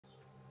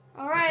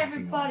Alright,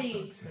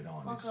 everybody.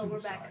 Welcome, we're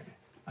back.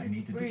 I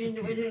need to We're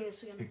doing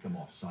this again. Pick them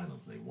off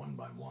silently, one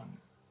by one.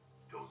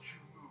 Don't you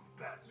move,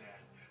 Batman.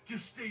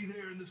 Just stay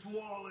there and this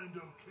will all end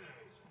okay.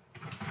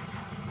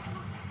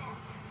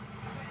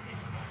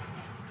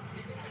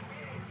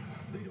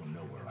 They don't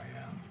know where I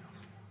am.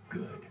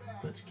 Good.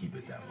 Let's keep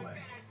it that way.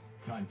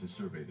 Time to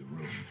survey the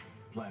room.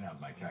 Plan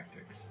out my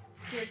tactics.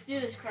 Let's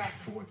do this crap.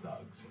 4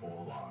 thugs,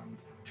 all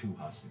armed. 2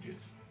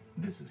 hostages.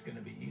 This is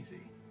gonna be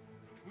easy.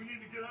 We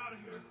need to get out of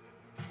here.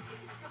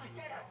 He's gonna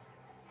get us.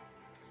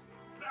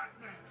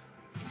 Batman,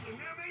 you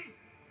hear me?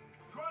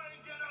 Try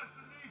and get us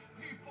and these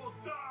people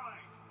die.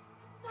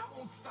 That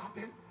won't stop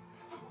him.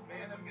 Oh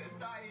man, I'm gonna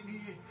die in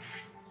here.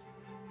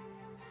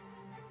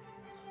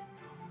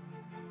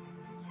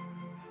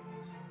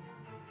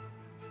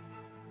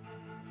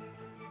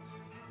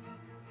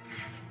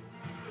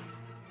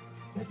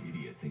 That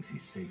idiot thinks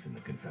he's safe in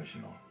the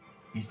confessional.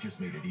 He's just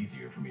made it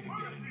easier for me to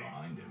get in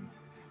behind him.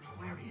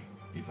 Where is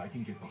he? If I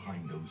can get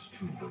behind those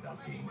 2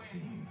 without being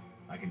seen,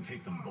 I can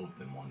take them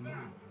both in one move.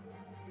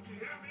 Did you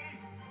hear me?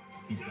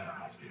 He's got a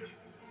hostage.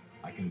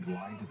 I can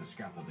glide to the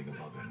scaffolding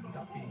above him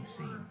without being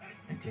seen,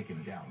 and take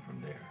him down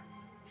from there.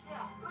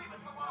 Yeah, leave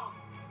us alone.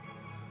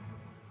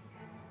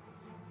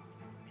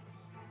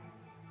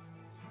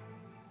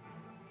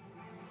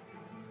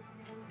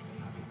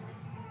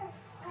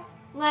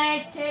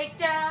 Leg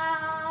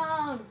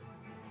takedown!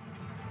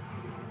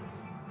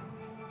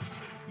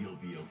 You'll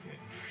be okay.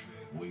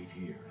 Wait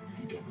here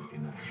and don't make a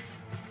noise.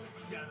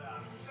 Shut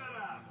up, shut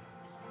up.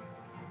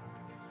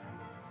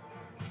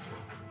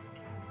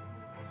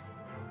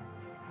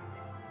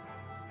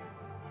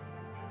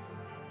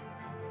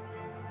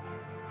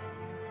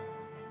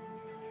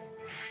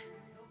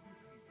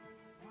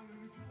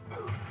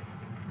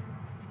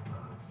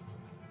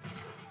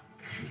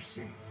 You're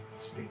safe.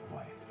 Stay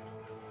quiet.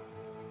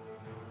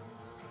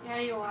 Yeah,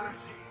 you are. Where is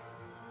he?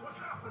 What's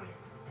happening?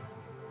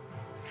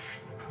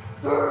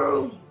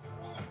 Boom!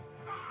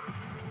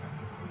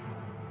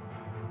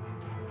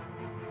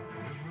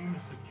 The room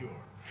is secure.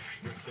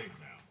 You're safe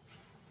now.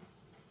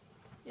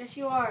 Yes,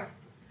 you are.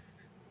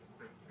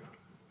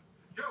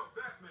 Yo,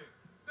 Batman,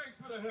 thanks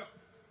for the help.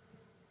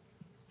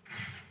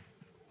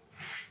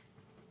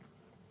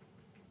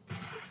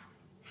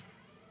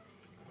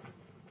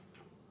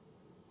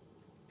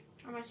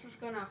 Am I just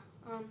gonna,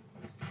 let's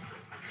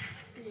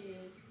see.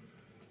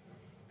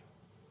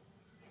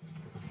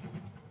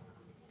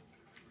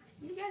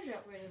 New gadget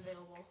upgrade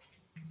available.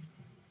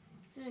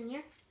 Is it in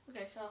here?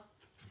 Okay, so.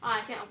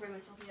 I can't upgrade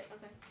myself yet.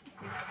 Okay.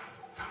 Let's see.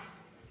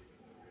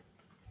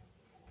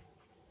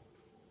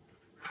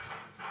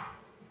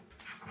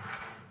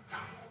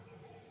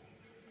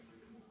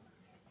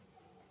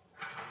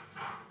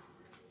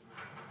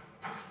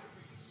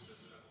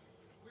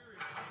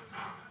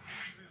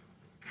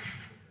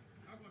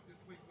 I want this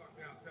place locked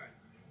down tight.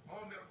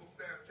 All medical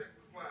staff check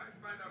supplies.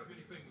 Find out if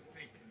anything was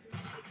taken.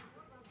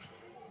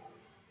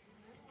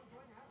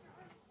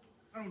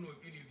 I don't know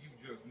if any of you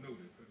just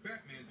noticed, but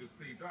Batman just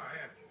saved our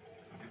asses.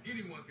 If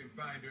anyone can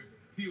find her,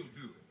 he'll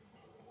do it.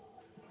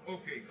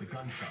 Okay. The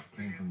gunshot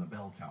came from the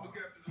bell tower. Look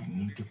after the I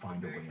need to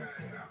find a way up guys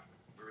there. out.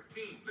 We're a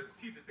team. Let's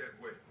keep it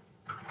that way.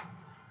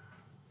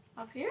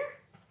 Up here?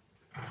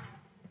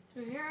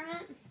 To here a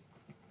minute?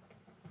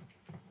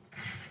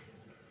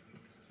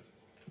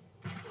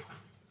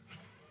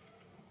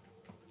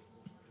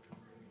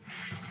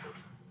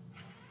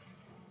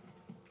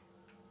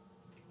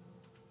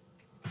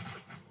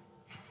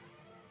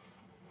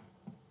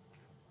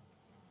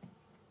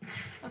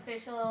 Okay,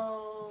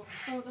 so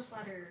come with this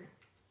ladder.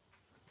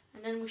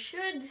 And then we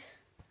should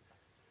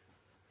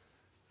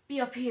be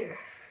up here.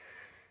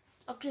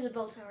 Up to the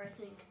bell tower, I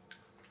think.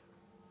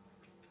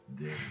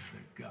 There's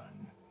the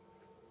gun.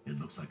 It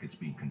looks like it's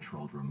being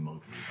controlled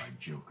remotely by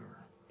Joker.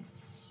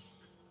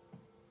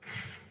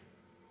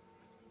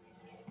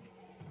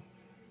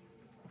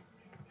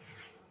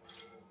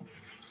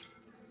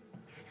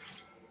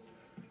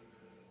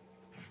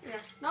 Yeah.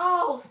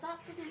 No!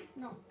 Stop hitting.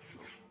 No.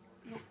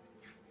 No.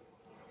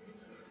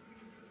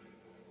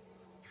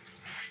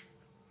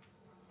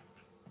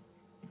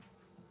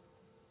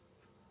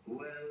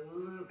 Well,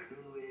 look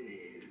who it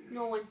is.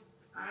 No one.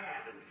 I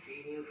haven't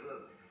seen you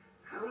for...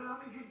 How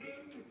long has it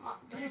been?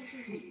 Don't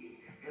excuse me.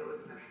 There was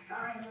an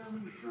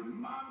asylum,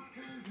 some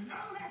monsters.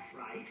 No, that's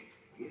right.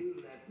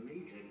 You left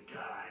me to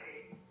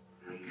die.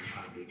 Now, you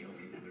probably don't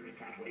remember it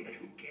that way, but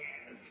who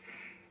cares?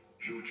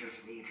 You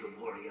just need to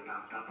worry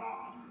about the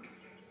bombs.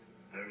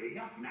 Hurry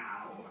up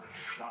now.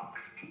 Clock's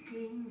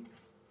ticking.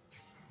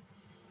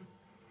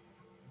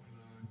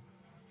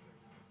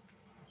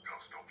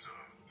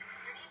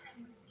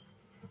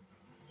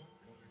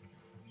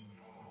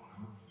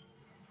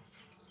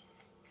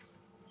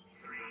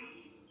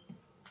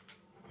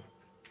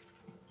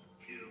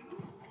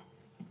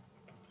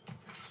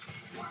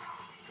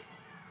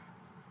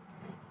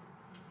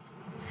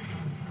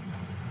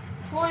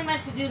 Totally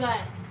meant to do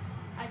that.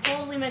 I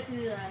totally meant to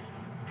do that.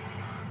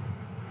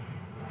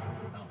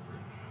 Alfred,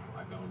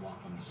 I've got a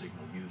lock on the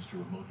signal used to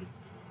remotely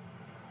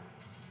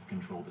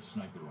control the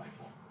sniper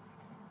rifle.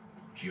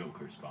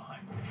 Joker's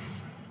behind this.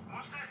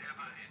 Was there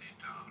ever any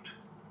doubt?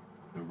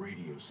 The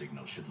radio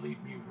signal should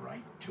lead me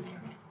right to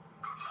him.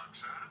 Good luck,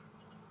 sir.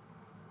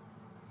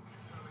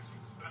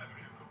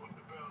 Batman blew up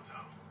the bell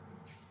tower.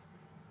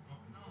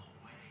 No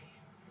way.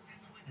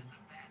 Since when does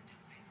the Bat do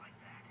things like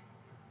that?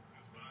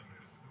 Since 5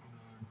 minutes ago.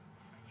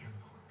 You're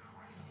full of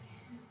crap.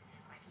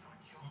 I saw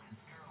Joker's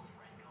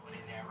girlfriend going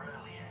in there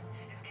earlier.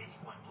 If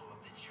anyone blew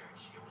up the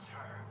church, it was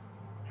her.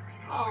 You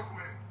mean Oh. Harley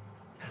Quinn?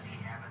 Does he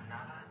have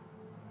another?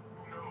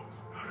 Who knows?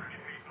 I heard he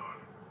hates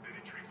Harley. Then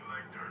he treats her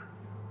like dirt.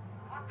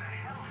 What the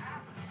hell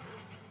happened?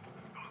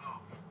 Don't know.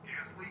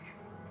 Gas leak?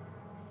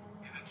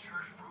 In the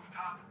church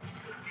rooftop?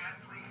 A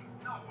gas leak?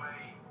 No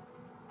way.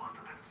 Must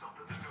have been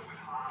something to do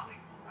with Harley.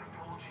 I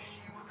told you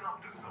she was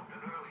up to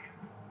something earlier.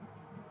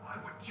 Why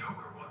would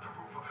Joker want the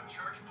roof of a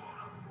church blown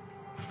up?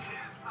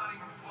 Yeah, it's not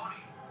even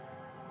funny.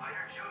 I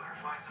heard Joker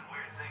find some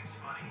weird things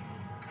funny.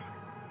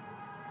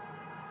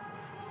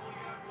 Fool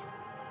yet?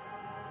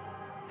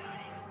 Not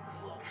even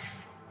close.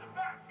 The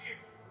Bat's here.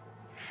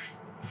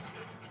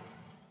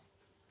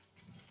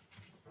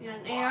 You got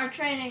an AR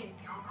training.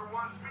 Joker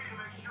wants me to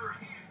make sure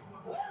he's the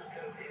one.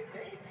 Welcome,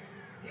 inmates.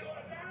 You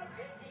are now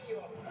taking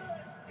your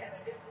first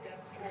tentative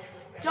steps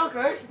towards the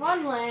Joker's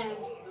Funland.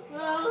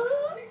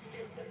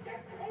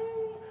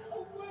 a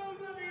world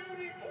of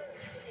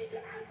university to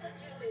answer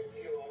to is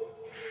yours.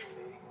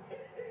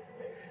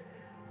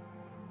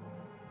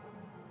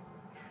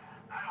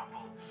 I don't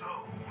vote. So,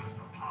 what's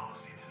the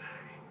policy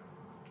today?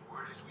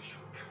 Word is we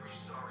shoot every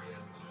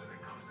sorry-ass loser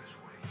that comes this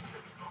way.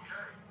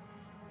 Okay.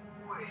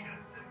 Wait a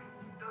second.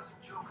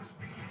 Doesn't Joker's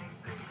PA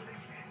say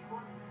anything to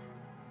anyone?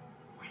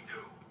 We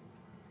do.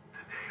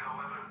 Today,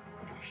 however,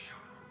 we shoot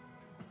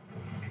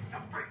him. It's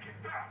the freaking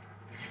Bat.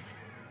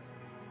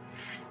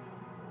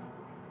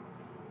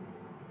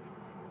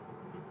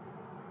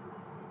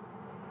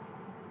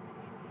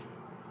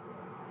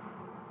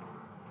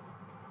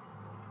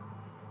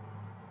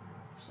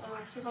 So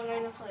let's see if I'm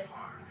going this way.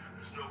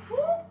 There's no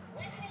fool.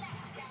 Listen up,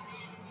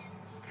 dumbasses,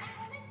 and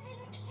listen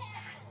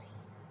carefully.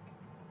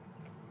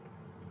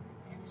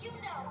 As you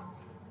know,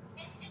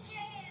 Mr. J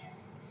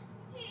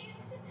he's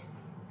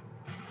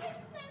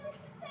by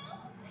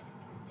himself,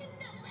 and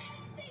the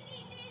last thing he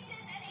needs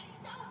is any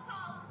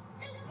so-called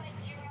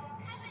superhero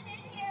coming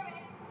in here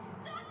and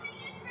stopping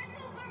his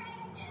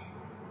recuperation.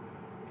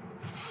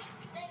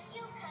 Then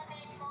you come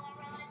in,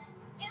 moron.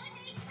 You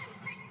need to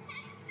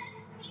protect the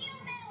steel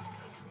mill.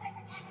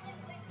 Protect it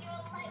with your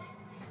life,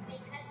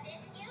 because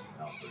if you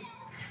Alfred, fail,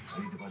 I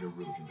need to find a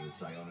route into the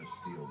Sionis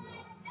steel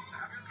mill.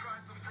 Have you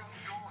tried the front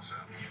door,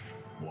 sir?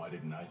 Why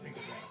didn't I think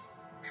of that?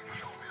 It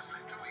was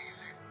obviously too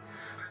easy.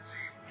 Let's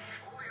see.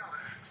 All the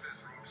other access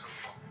routes are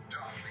blocked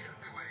off. The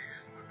only way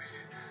in would be...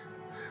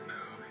 No,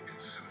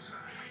 it's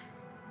suicide.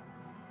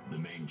 The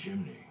main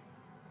chimney.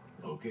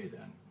 Okay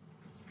then.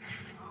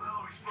 How the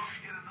hell are we supposed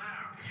to get in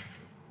there?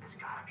 There's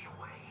gotta be a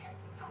way.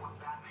 How would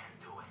Batman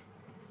do it?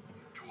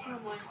 Do I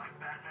Some way. look like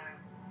Batman?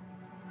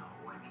 No,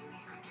 I mean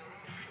he could get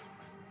in.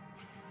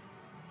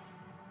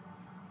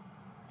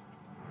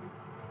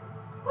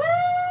 Woo!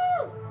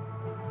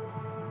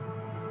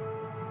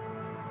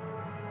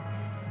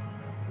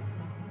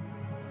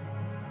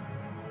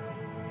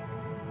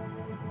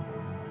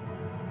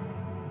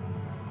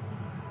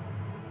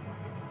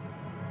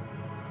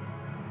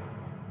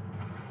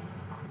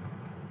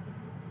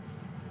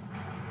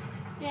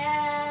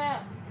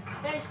 Yeah!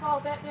 Baseball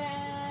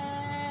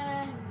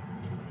Batman!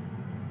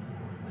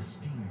 The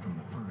steam from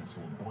the furnace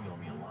will boil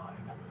me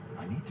alive.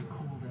 I need to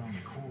cool down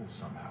the coal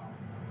somehow.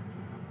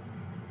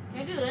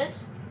 Can I do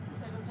this?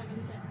 One second.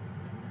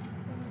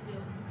 What's this do?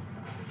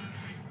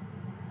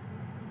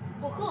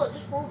 Oh cool, it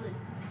just pulls it.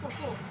 It's so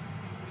cool.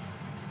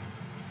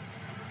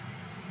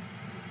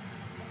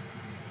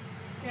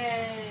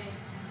 Okay.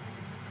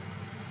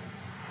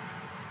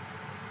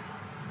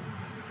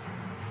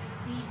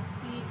 Beep,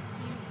 beep,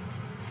 beep.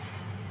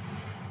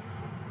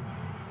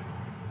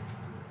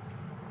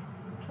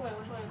 Which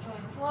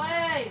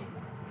way?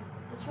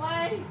 This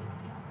way?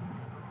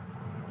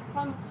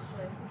 Come this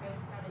way. Okay,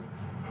 got it.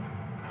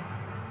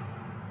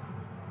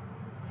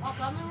 Walk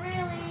on the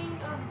railing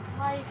of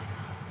life.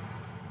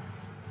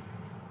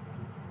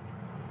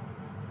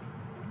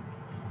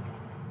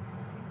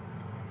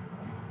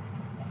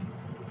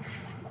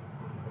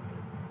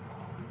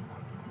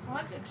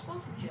 Select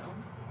explosive gel.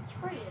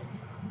 Spray it.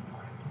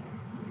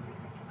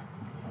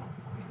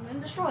 And then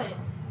destroy it.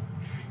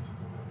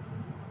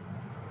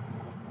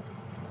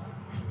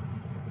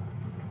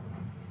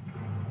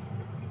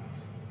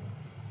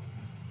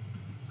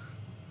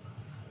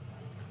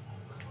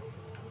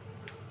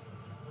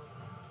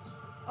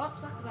 Oh,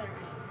 suck the battery.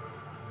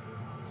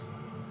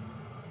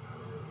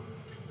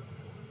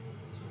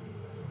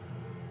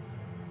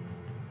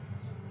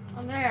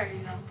 Oh, there you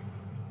go.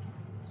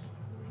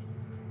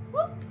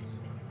 Whoop.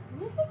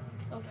 Whoop.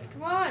 Okay,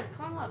 come on.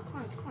 Climb up.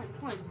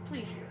 Climb.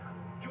 Please.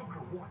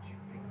 Joker wants you to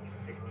be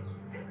sick.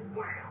 Then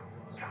wow,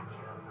 gotcha.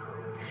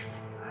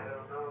 I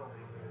don't know.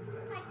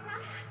 I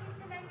promised you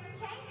some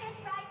entertainment,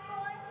 right,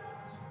 boy?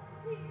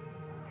 Please,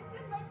 do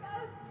my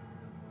best.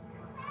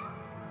 Well,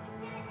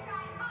 I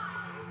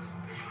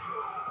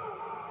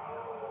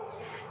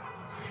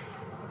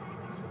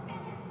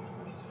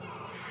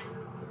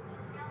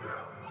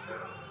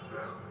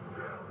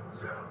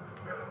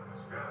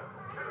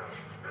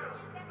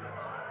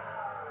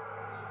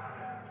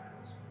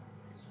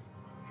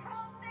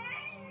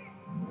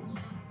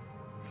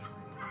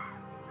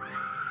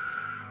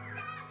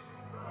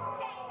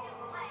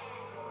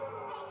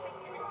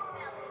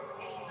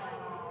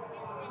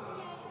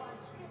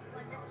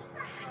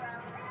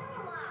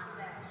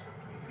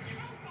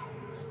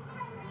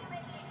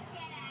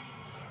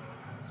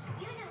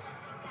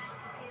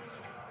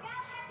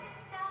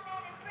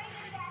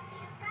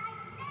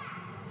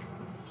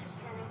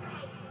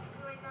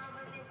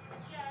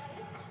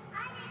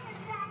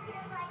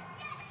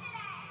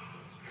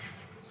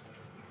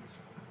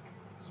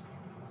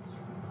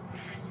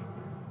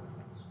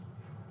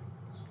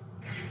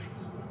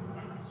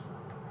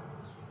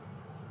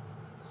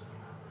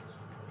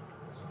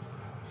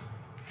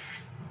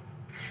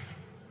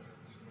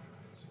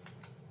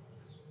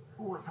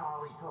Who is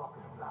Harley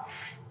talking about?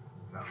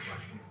 Sounds like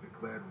she's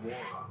declared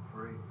war on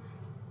Freeze.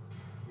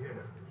 Yeah,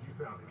 you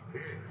found his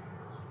pig.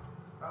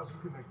 How's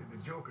he connected to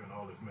Joker in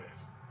all this mess?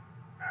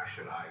 How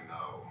should I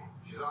know?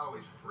 She's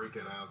always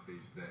freaking out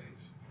these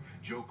days.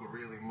 Joker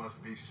really must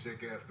be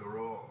sick after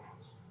all.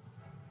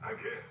 I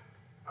guess.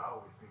 I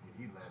always figured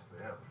he'd last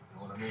forever.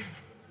 You know what I mean?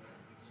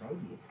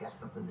 Maybe it's got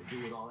something to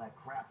do with all that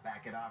crap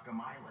back at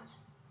Arkham Island.